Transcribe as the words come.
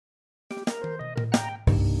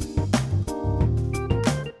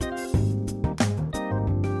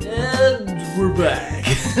We're back.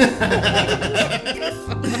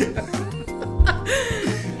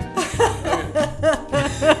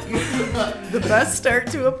 The best start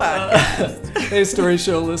to a podcast. Hey, Story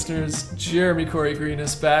Show listeners. Jeremy Corey Green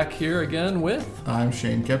is back here again with... I'm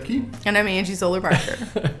Shane Kepke. And I'm Angie Solar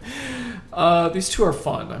Parker. These two are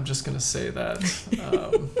fun. I'm just going to say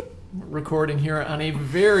that. Recording here on a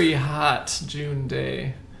very hot June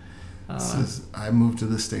day. I moved to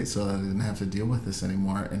the States so that I didn't have to deal with this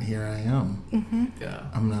anymore, and here I am. Mm-hmm. Yeah,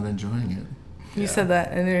 I'm not enjoying it. You said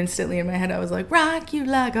that, and then instantly in my head I was like, rock you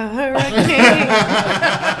like a hurricane.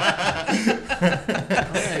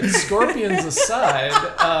 All right, scorpions aside,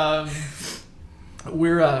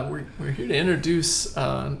 we're here to introduce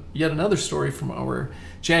yet another story from our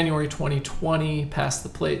January 2020 Pass the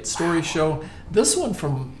Plate story show. This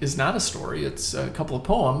one is not a story. It's a couple of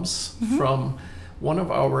poems from one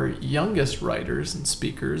of our youngest writers and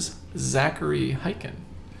speakers, Zachary Heiken.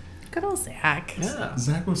 Good old Zach. Yeah.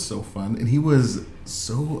 Zach was so fun, and he was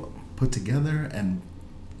so put together and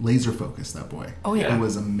laser focused, that boy. Oh, yeah. It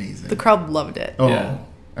was amazing. The crowd loved it. Oh, Yeah.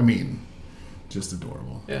 I mean, just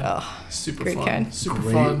adorable. Yeah. Oh, Super great fun. kid. Super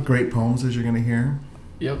fun. Great poems, as you're going to hear.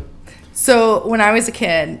 Yep. So when I was a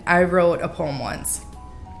kid, I wrote a poem once.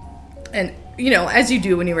 And, you know, as you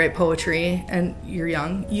do when you write poetry and you're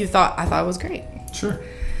young, I thought it was great. Sure.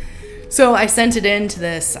 So I sent it in to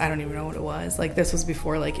this, I don't even know what it was. Like, this was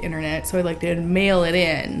before, like, internet. So I, did mail it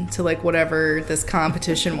in to, whatever this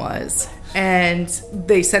competition was. And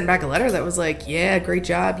they sent back a letter that was like, yeah, great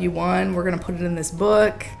job, you won. We're going to put it in this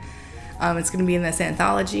book. It's going to be in this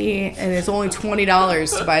anthology. And it's only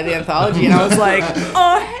 $20 to buy the anthology. And I was like,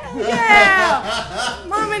 oh, hell yeah.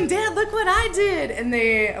 Mom and Dad, look what I did. And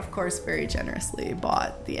they, of course, very generously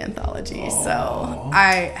bought the anthology. Aww. So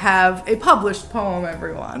I have a published poem,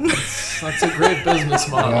 everyone. That's a great business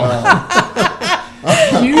model.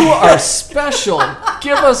 You are special.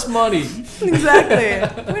 Give us money. Exactly.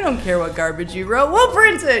 We don't care what garbage you wrote. We'll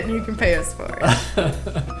print it and you can pay us for it.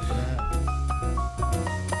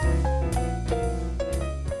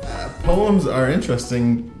 Poems are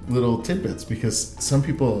interesting little tidbits because some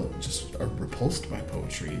people just are repulsed by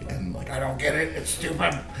poetry and I don't get it, it's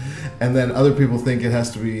stupid. And then other people think it has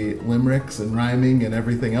to be limericks and rhyming and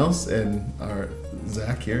everything else. And our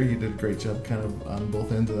Zach here, you did a great job kind of on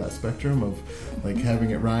both ends of that spectrum of having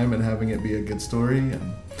it rhyme and having it be a good story.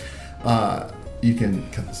 And you can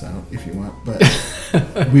cut this out if you want, but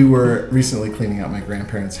we were recently cleaning out my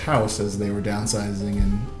grandparents' house as they were downsizing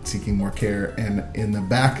and seeking more care. And in the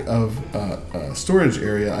back of a storage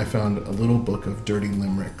area, I found a little book of dirty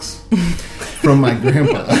limericks from my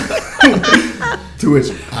grandpa, to which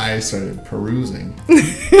I started perusing.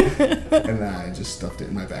 And I just stuffed it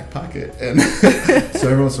in my back pocket. And so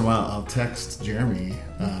every once in a while, I'll text Jeremy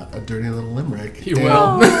a dirty little limerick. He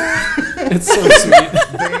will. It's so sweet.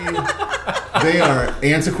 They are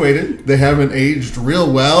antiquated. They haven't aged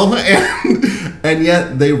real well, and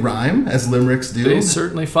yet they rhyme as limericks do. They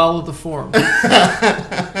certainly follow the form.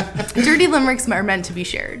 Dirty limericks are meant to be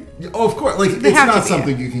shared. Oh, of course. It's not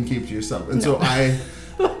something you can keep to yourself. And so I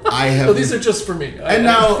have. So these are just for me. And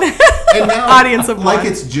now, Audience of one.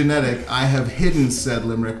 it's genetic, I have hidden said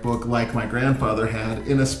limerick book like my grandfather had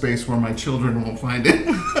in a space where my children won't find it,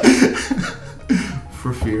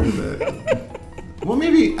 for fear that. Well,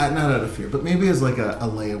 maybe not out of fear, but maybe as a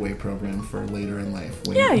layaway program for later in life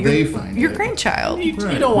when they find your it. grandchild. You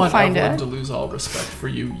don't want find everyone it. to lose all respect for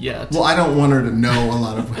you yet. Well, I don't want her to know a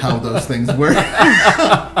lot of how those things work.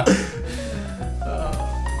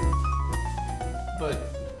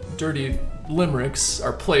 But dirty limericks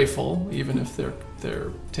are playful, even if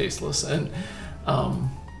they're tasteless, and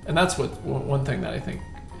that's one thing that I think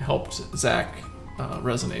helped Zach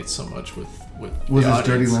resonate so much with Was the his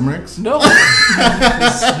dirty audience. limericks? No,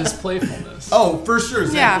 his playfulness. Oh, for sure.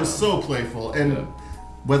 Zach Yeah. was so playful, and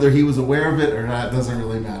whether he was aware of it or not doesn't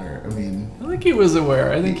really matter. I mean, I think he was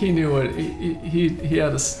aware. I think he knew what he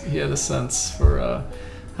had a sense for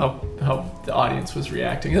how the audience was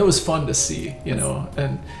reacting. It was fun to see,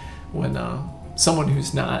 and when someone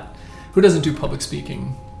who doesn't do public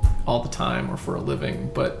speaking all the time or for a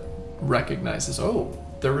living, but recognizes, oh,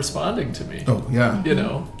 they're responding to me. oh yeah,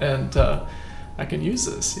 And I can use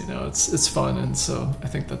this. It's fun, and so I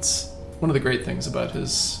think that's one of the great things about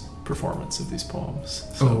his performance of these poems.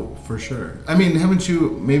 So. Oh, for sure. I mean, haven't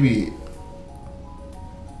you? Maybe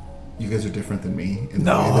you guys are different than me in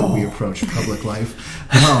the way that we approach public life.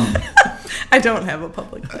 I don't have a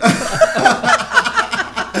public life.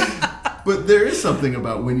 But there is something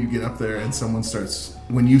about when you get up there and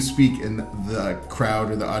when you speak and the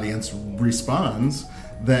crowd or the audience responds,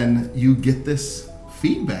 then you get this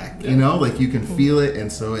feedback, you know, like you can feel it,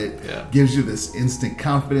 and so it gives you this instant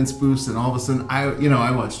confidence boost, and all of a sudden,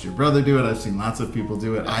 I watched your brother do it. I've seen lots of people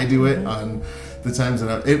do it. I do it on the times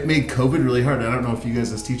that it made COVID really hard. I don't know if you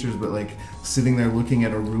guys as teachers, but like sitting there looking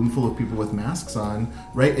at a room full of people with masks on,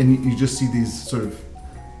 right, and you just see these sort of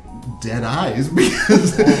dead eyes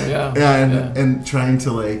because and trying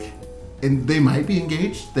to like. And they might be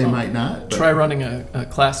engaged, they might not. But. Try running a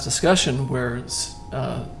class discussion where,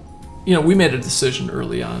 we made a decision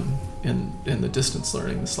early on in the distance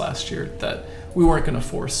learning this last year that we weren't going to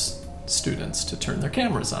force students to turn their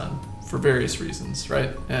cameras on for various reasons,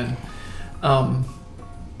 right? And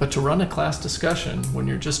but to run a class discussion when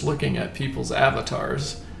you're just looking at people's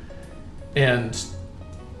avatars, and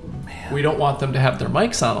we don't want them to have their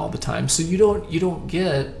mics on all the time, so you don't even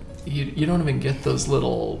get those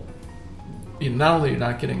little. Not only you're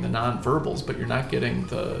not getting the non-verbals, but you're not getting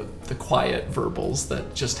the quiet verbals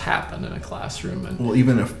that just happen in a classroom. And well,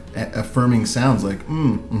 even affirming sounds like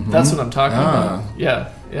that's what I'm talking about.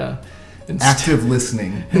 Yeah. Active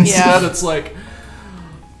listening. Instead, it's like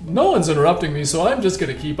no one's interrupting me, so I'm just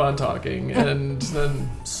going to keep on talking, and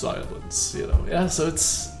then silence. Yeah. So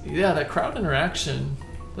it's that crowd interaction.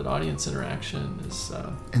 That audience interaction is...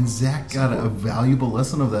 and Zach got a valuable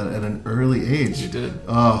lesson of that at an early age. He did.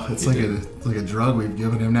 Oh, it's like a drug we've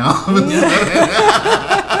given him now.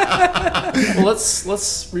 Well,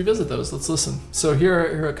 let's revisit those. Let's listen. So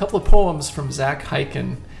here are a couple of poems from Zach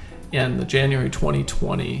Heiken in the January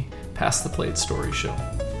 2020 Pass the Plate Story Show.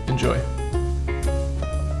 Enjoy.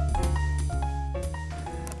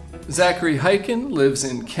 Zachary Heiken lives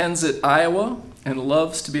in Kensett, Iowa, and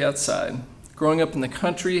loves to be outside. Growing up in the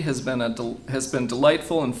country has been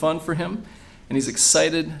delightful and fun for him, and he's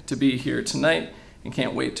excited to be here tonight and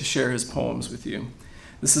can't wait to share his poems with you.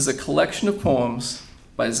 This is a collection of poems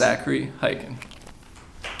by Zachary Heiken.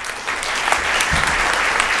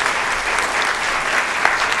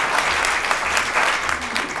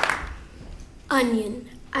 Onion.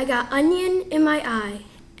 I got onion in my eye,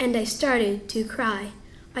 and I started to cry.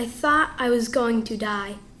 I thought I was going to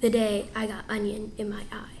die the day I got onion in my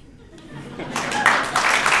eye.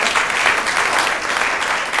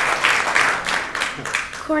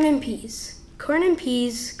 Corn and peas. Corn and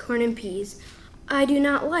peas, corn and peas. I do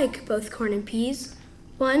not like both corn and peas.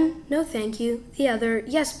 One, no thank you. The other,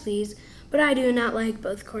 yes please. But I do not like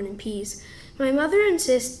both corn and peas. My mother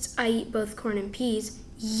insists I eat both corn and peas.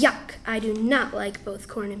 Yuck! I do not like both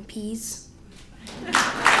corn and peas.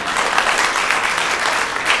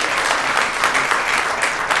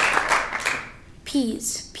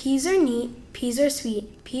 Peas. Peas are neat, peas are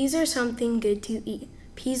sweet, peas are something good to eat.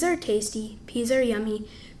 Peas are tasty, peas are yummy,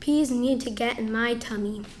 peas need to get in my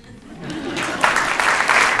tummy.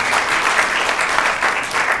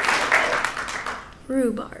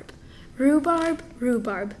 Rhubarb. Rhubarb,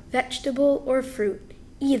 rhubarb, vegetable or fruit.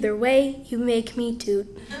 Either way, you make me toot.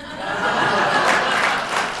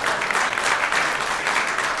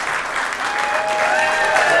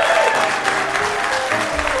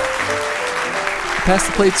 Pass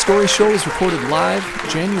the Plate Story Show is recorded live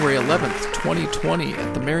January 11th, 2020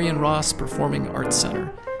 at the Marion Ross Performing Arts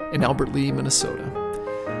Center in Albert Lea, Minnesota.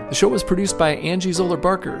 The show was produced by Angie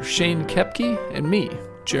Zoller-Barker, Shane Kepke, and me,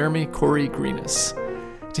 Jeremy Corey Greenis.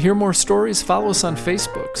 To hear more stories, follow us on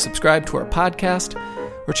Facebook, subscribe to our podcast,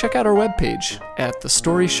 or check out our webpage at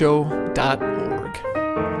thestoryshow.org.